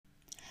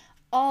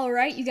All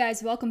right, you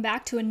guys, welcome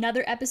back to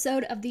another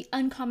episode of the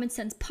Uncommon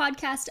Sense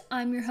podcast.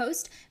 I'm your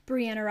host,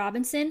 Brianna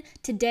Robinson.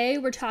 Today,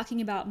 we're talking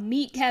about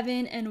Meet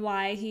Kevin and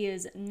why he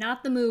is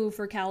not the move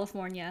for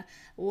California.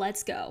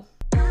 Let's go.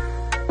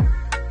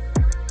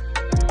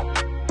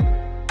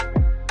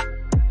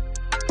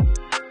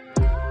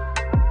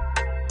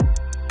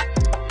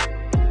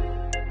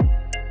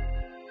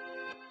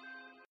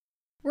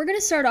 We're going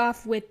to start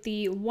off with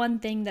the one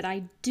thing that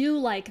I do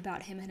like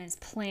about him and his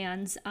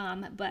plans,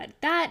 but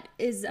that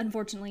is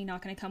unfortunately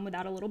not going to come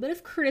without a little bit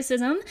of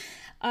criticism,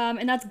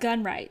 and that's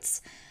gun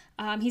rights.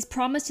 He's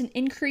promised an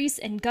increase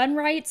in gun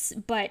rights,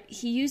 but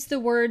he used the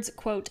words,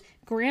 quote,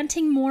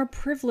 granting more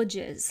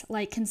privileges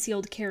like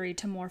concealed carry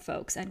to more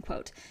folks, end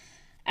quote,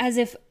 as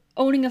if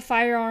owning a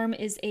firearm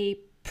is a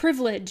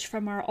privilege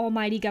from our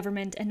almighty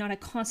government and not a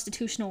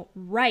constitutional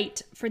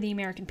right for the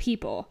American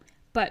people.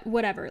 But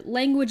whatever,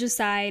 language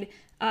aside,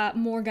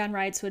 more gun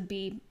rights would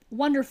be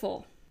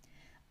wonderful.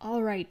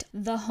 All right,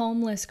 the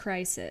homeless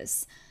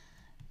crisis.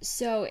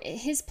 So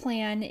his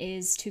plan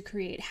is to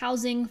create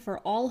housing for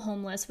all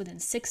homeless within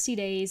 60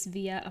 days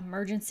via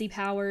emergency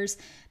powers,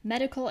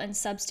 medical and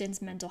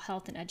substance, mental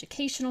health, and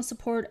educational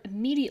support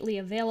immediately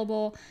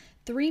available,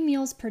 3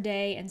 meals per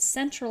day, and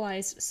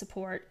centralized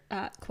support,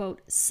 quote,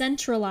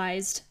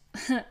 centralized.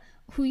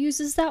 Who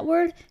uses that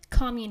word?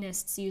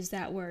 Communists use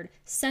that word.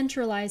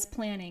 Centralized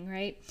planning,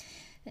 right?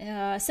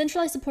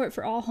 Centralized support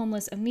for all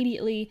homeless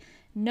immediately.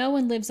 No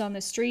one lives on the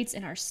streets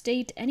in our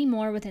state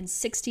anymore within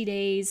 60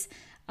 days.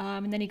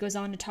 And then he goes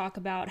on to talk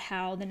about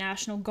how the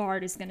National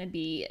Guard is going to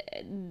be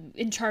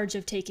in charge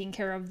of taking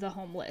care of the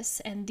homeless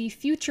and the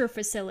future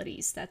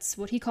facilities, that's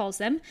what he calls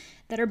them,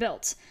 that are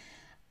built.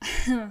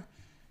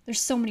 There's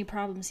so many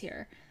problems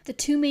here. The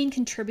 2 main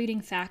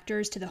contributing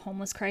factors to the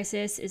homeless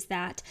crisis is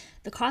that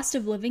the cost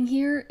of living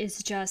here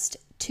is just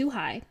too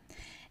high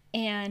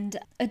and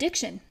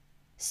addiction.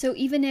 So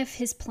even if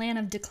his plan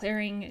of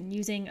declaring and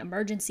using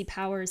emergency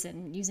powers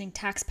and using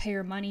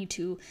taxpayer money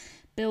to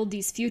build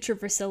these future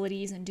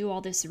facilities and do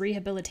all this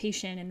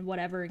rehabilitation and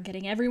whatever and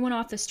getting everyone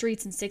off the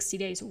streets in 60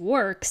 days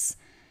works,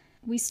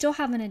 we still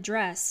haven't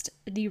addressed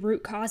the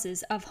root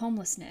causes of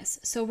homelessness.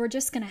 So we're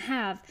just going to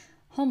have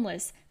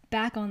homeless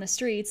back on the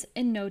streets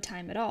in no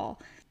time at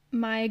all.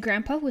 My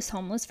grandpa was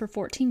homeless for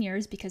 14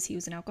 years because he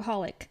was an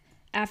alcoholic.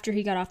 After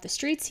he got off the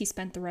streets, he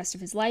spent the rest of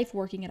his life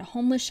working at a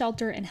homeless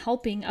shelter and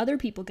helping other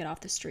people get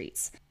off the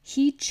streets.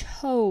 He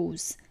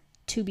chose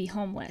to be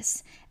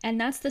homeless. And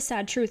that's the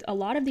sad truth. A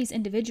lot of these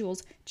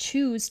individuals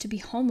choose to be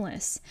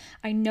homeless.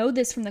 I know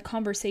this from the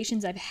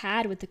conversations I've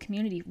had with the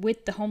community,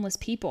 with the homeless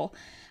people.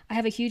 I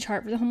have a huge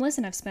heart for the homeless,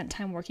 and I've spent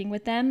time working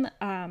with them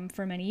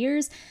for many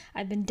years.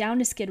 I've been down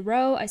to Skid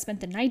Row. I spent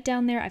the night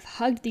down there. I've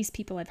hugged these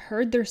people. I've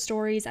heard their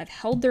stories. I've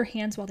held their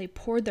hands while they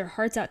poured their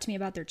hearts out to me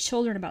about their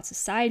children, about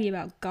society,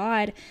 about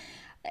God.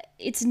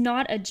 It's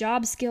not a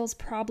job skills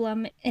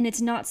problem, and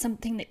it's not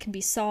something that can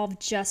be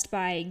solved just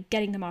by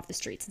getting them off the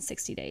streets in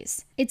 60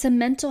 days. It's a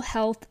mental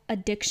health,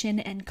 addiction,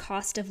 and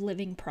cost of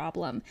living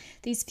problem.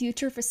 These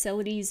future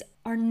facilities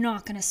are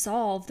not going to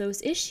solve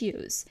those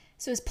issues.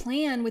 So his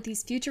plan with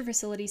these future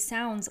facilities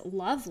sounds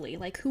lovely.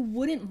 Like, who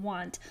wouldn't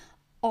want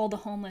all the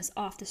homeless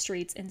off the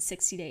streets in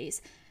 60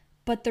 days?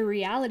 But the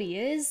reality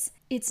is,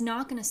 it's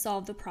not going to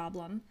solve the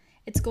problem.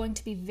 It's going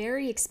to be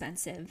very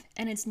expensive,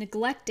 and it's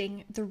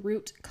neglecting the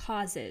root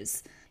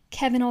causes.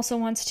 Kevin also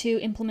wants to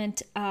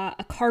implement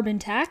a carbon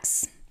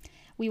tax.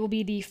 We will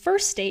be the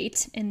first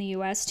state in the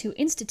U.S. to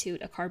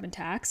institute a carbon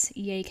tax,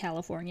 yay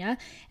California,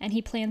 and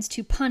he plans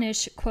to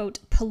punish, quote,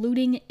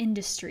 polluting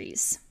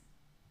industries.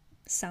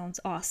 Sounds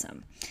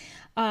awesome.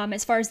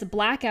 As far as the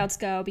blackouts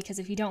go, because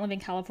if you don't live in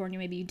California,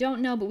 maybe you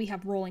don't know, but we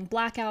have rolling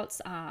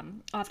blackouts.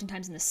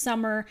 Oftentimes in the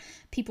summer,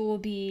 people will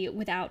be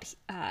without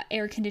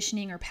air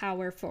conditioning or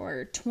power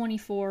for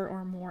 24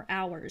 or more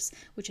hours,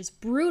 which is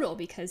brutal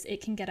because it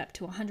can get up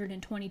to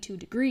 122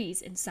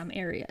 degrees in some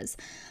areas.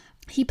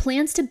 He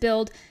plans to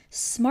build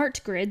smart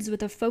grids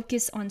with a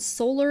focus on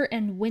solar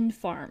and wind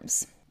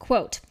farms.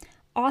 Quote,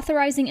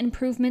 authorizing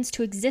improvements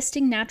to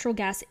existing natural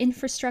gas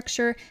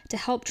infrastructure to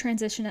help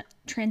transition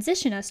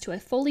us to a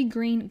fully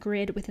green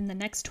grid within the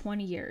next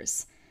 20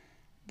 years.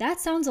 That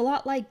sounds a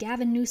lot like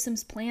Gavin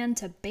Newsom's plan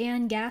to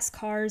ban gas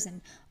cars and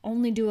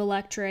only do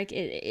electric.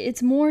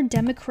 It's more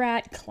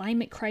Democrat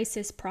climate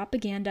crisis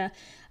propaganda.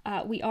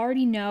 We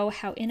already know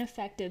how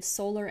ineffective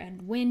solar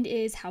and wind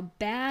is, how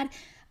bad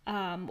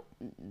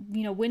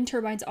wind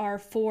turbines are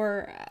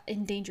for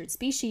endangered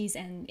species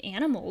and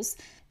animals.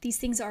 These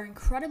things are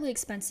incredibly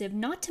expensive,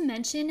 not to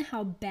mention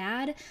how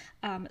bad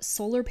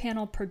solar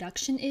panel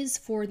production is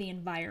for the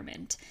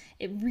environment.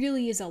 It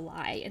really is a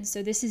lie. And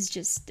so this is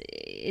just,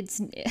 it's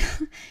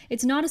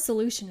not a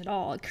solution at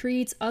all. It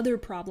creates other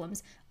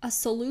problems. A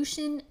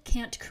solution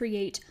can't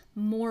create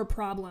more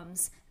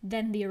problems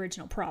than the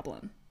original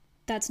problem.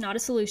 That's not a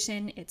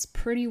solution. It's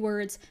pretty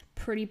words,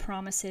 pretty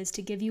promises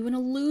to give you an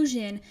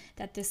illusion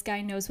that this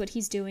guy knows what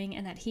he's doing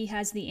and that he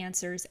has the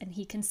answers and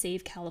he can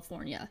save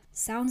California.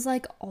 Sounds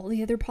like all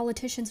the other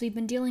politicians we've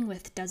been dealing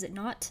with, does it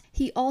not?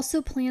 He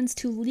also plans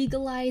to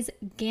legalize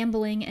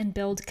gambling and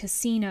build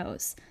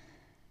casinos.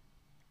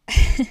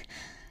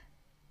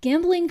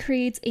 Gambling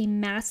creates a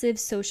massive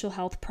social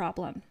health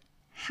problem.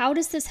 How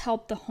does this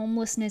help the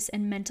homelessness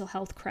and mental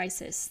health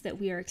crisis that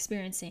we are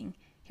experiencing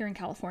here in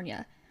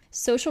California?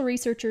 Social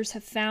researchers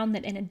have found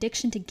that an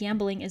addiction to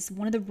gambling is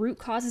one of the root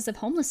causes of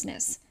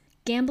homelessness.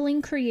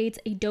 Gambling creates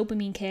a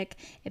dopamine kick,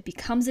 it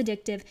becomes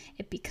addictive,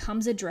 it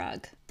becomes a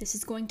drug. This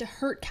is going to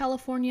hurt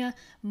California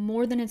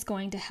more than it's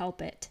going to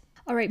help it.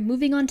 All right,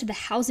 moving on to the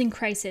housing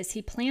crisis.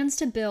 He plans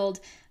to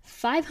build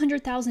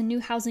 500,000 new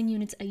housing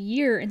units a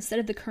year instead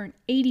of the current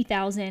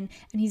 80,000,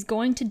 and he's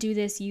going to do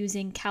this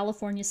using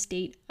California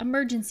state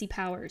emergency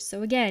powers.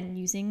 So again,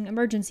 using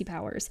emergency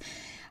powers.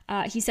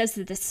 He says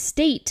that the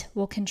state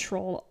will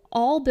control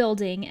all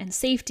building and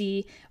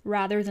safety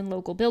rather than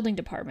local building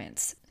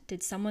departments.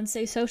 Did someone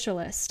say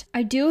socialist?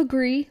 I do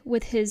agree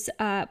with his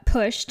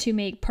push to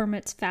make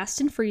permits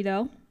fast and free,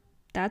 though.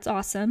 That's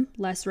awesome.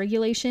 Less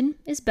regulation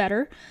is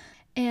better.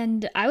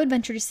 And I would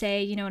venture to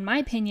say, in my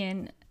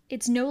opinion,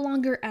 it's no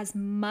longer as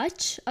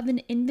much of an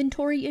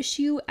inventory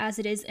issue as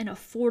it is an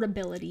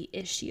affordability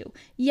issue.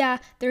 Yeah,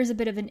 there's a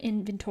bit of an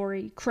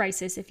inventory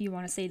crisis, if you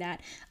want to say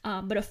that,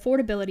 but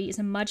affordability is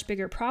a much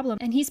bigger problem,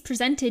 and he's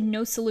presented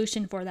no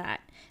solution for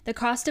that. The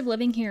cost of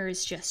living here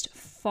is just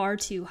far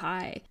too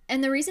high.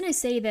 And the reason I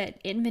say that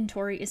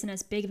inventory isn't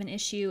as big of an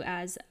issue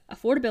as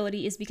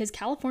affordability is because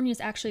California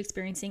is actually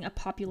experiencing a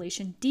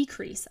population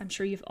decrease. I'm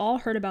sure you've all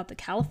heard about the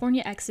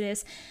California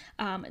exodus,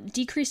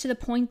 decrease to the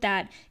point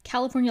that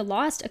California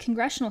lost a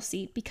congressional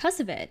seat because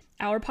of it.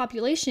 Our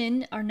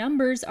population, our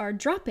numbers are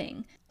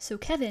dropping. So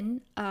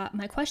Kevin,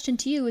 my question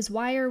to you is,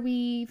 why are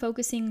we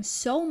focusing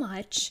so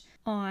much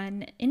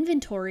on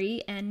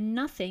inventory and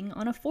nothing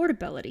on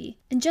affordability?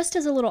 And just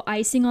as a little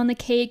icing on the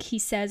cake, he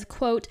says,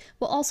 quote,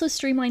 "We'll also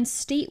streamline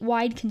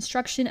statewide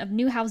construction of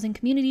new housing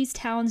communities,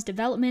 towns,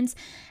 developments,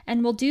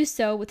 and will do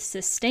so with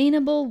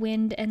sustainable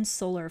wind and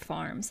solar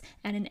farms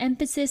and an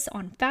emphasis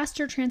on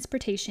faster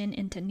transportation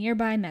into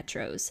nearby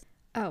metros."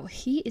 Oh,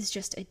 he is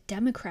just a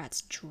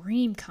Democrat's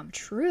dream come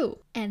true.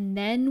 And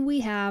then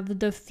we have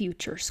the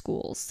future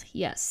schools.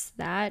 Yes,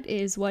 that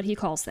is what he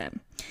calls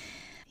them.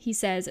 He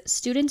says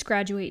students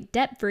graduate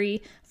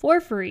debt-free,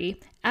 for free,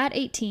 at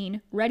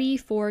 18, ready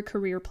for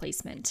career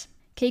placement.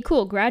 Okay,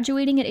 cool.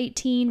 Graduating at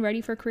 18, ready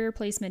for career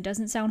placement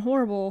doesn't sound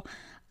horrible.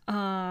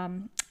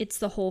 It's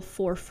the whole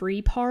for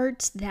free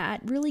part that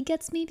really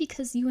gets me,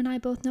 because you and I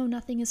both know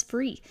nothing is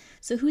free.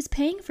 So who's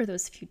paying for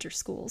those future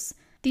schools?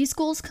 These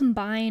schools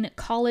combine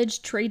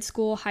college, trade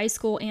school, high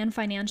school, and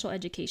financial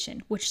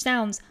education, which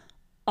sounds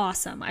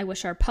awesome. I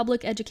wish our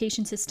public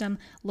education system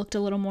looked a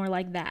little more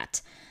like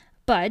that.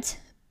 But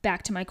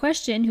back to my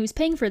question, who's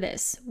paying for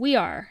this? We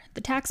are,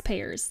 the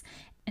taxpayers.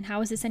 And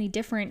how is this any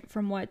different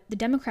from what the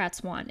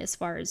Democrats want as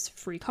far as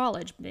free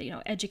college,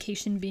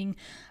 education being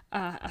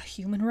a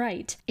human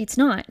right? It's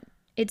not.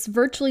 It's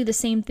virtually the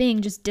same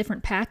thing, just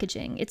different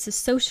packaging. It's a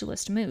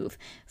socialist move.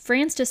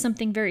 France does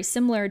something very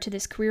similar to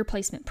this career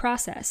placement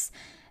process.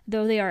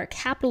 Though they are a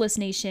capitalist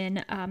nation,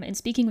 and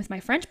speaking with my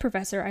French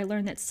professor, I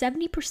learned that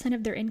 70%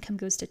 of their income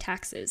goes to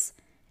taxes.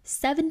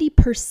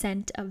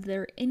 70% of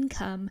their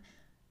income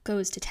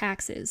goes to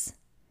taxes.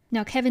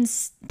 Now,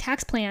 Kevin's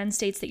tax plan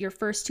states that your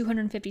first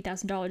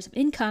 $250,000 of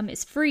income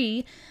is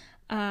free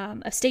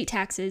of state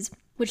taxes,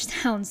 which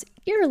sounds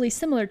eerily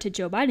similar to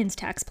Joe Biden's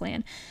tax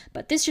plan,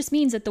 but this just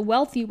means that the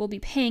wealthy will be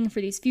paying for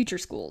these future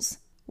schools.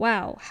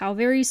 Wow, how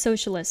very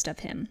socialist of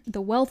him.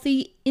 The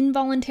wealthy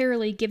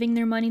involuntarily giving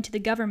their money to the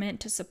government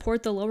to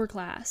support the lower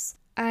class.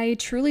 I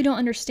truly don't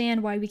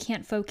understand why we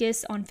can't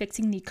focus on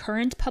fixing the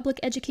current public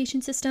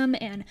education system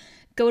and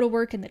go to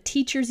work in the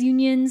teachers'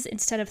 unions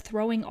instead of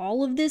throwing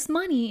all of this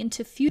money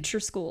into future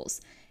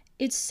schools.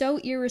 It's so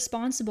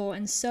irresponsible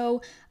and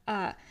so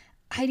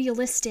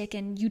idealistic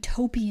and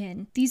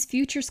utopian. These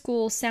future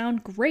schools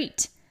sound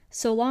great,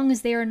 so long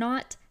as they are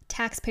not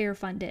taxpayer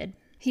funded.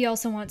 He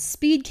also wants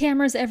speed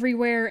cameras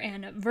everywhere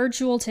and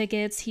virtual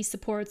tickets. He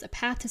supports a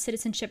path to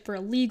citizenship for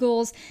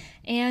illegals,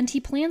 and he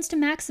plans to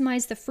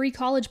maximize the free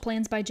college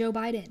plans by Joe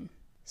Biden.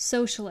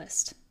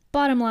 Socialist.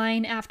 Bottom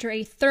line, after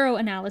a thorough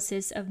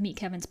analysis of Meet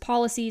Kevin's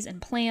policies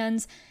and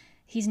plans,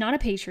 he's not a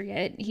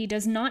patriot. He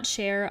does not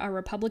share our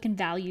Republican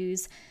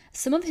values.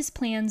 Some of his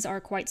plans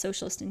are quite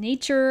socialist in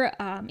nature.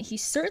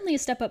 He's certainly a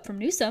step up from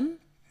Newsom,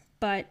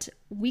 but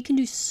we can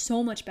do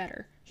so much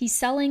better. He's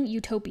selling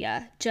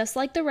utopia, just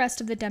like the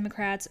rest of the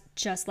Democrats,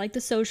 just like the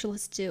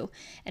socialists do,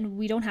 and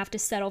we don't have to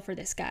settle for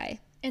this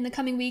guy. In the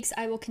coming weeks,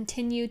 I will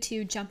continue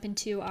to jump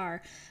into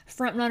our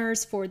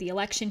frontrunners for the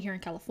election here in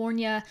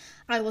California.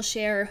 I will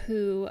share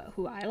who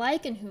I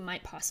like and who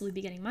might possibly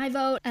be getting my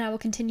vote, and I will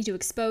continue to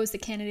expose the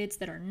candidates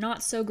that are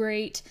not so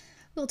great.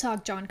 We'll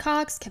talk John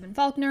Cox, Kevin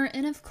Faulconer,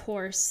 and of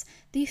course,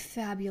 the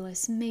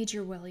fabulous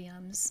Major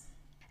Williams.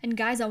 And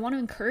guys, I want to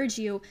encourage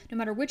you, no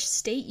matter which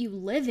state you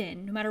live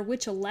in, no matter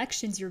which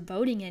elections you're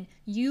voting in,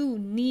 you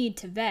need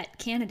to vet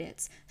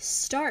candidates.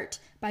 Start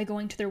by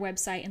going to their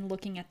website and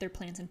looking at their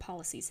plans and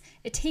policies.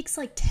 It takes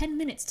like 10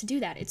 minutes to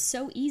do that. It's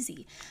so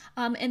easy.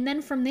 And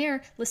then from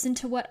there, listen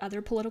to what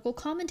other political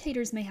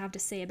commentators may have to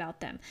say about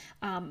them.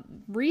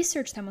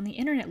 Research them on the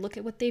internet. Look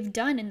at what they've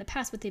done in the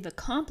past, what they've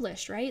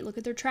accomplished, right? Look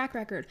at their track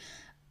record.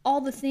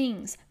 All the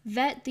things.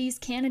 Vet these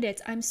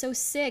candidates. I'm so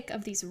sick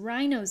of these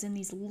rhinos and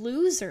these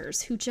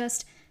losers who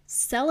just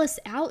sell us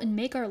out and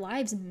make our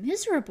lives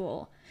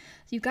miserable.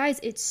 You guys,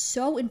 it's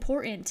so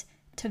important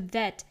to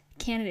vet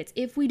candidates.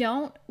 If we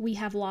don't, we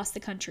have lost the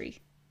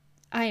country.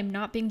 I am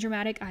not being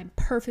dramatic. I'm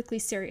perfectly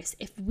serious.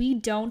 If we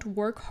don't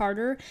work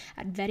harder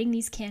at vetting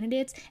these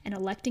candidates and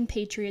electing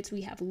patriots,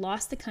 we have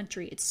lost the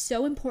country. It's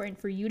so important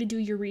for you to do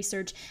your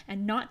research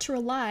and not to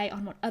rely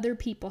on what other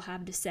people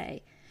have to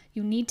say.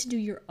 You need to do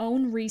your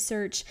own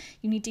research.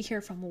 You need to hear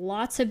from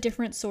lots of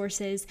different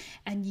sources,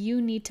 and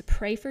you need to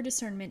pray for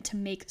discernment to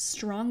make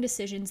strong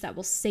decisions that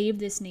will save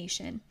this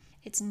nation.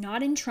 It's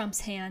not in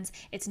Trump's hands.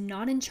 It's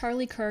not in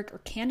Charlie Kirk or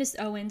Candace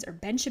Owens or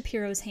Ben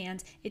Shapiro's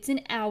hands. It's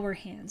in our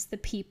hands, the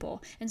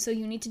people. And so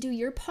you need to do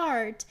your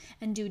part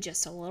and do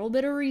just a little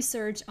bit of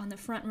research on the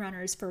front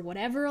runners for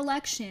whatever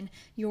election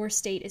your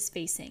state is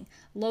facing.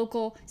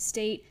 Local,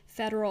 state,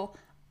 federal,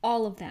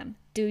 all of them.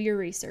 Do your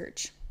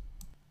research.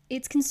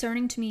 It's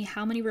concerning to me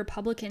how many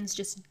Republicans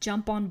just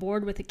jump on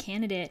board with a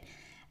candidate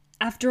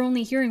after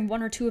only hearing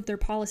one or two of their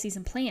policies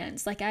and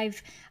plans. Like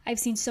I've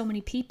seen so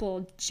many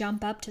people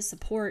jump up to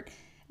support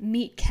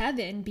Meet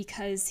Kevin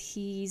because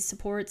he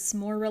supports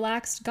more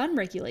relaxed gun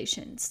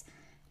regulations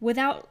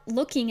without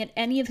looking at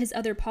any of his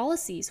other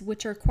policies,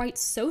 which are quite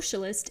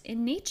socialist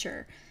in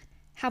nature.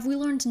 Have we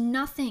learned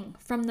nothing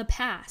from the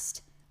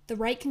past? The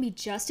right can be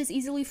just as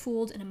easily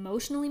fooled and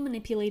emotionally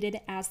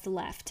manipulated as the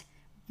left.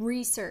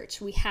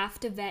 Research. We have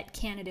to vet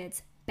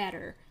candidates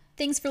better.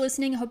 Thanks for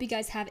listening. I hope you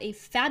guys have a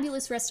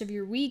fabulous rest of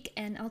your week,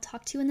 and I'll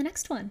talk to you in the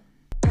next one.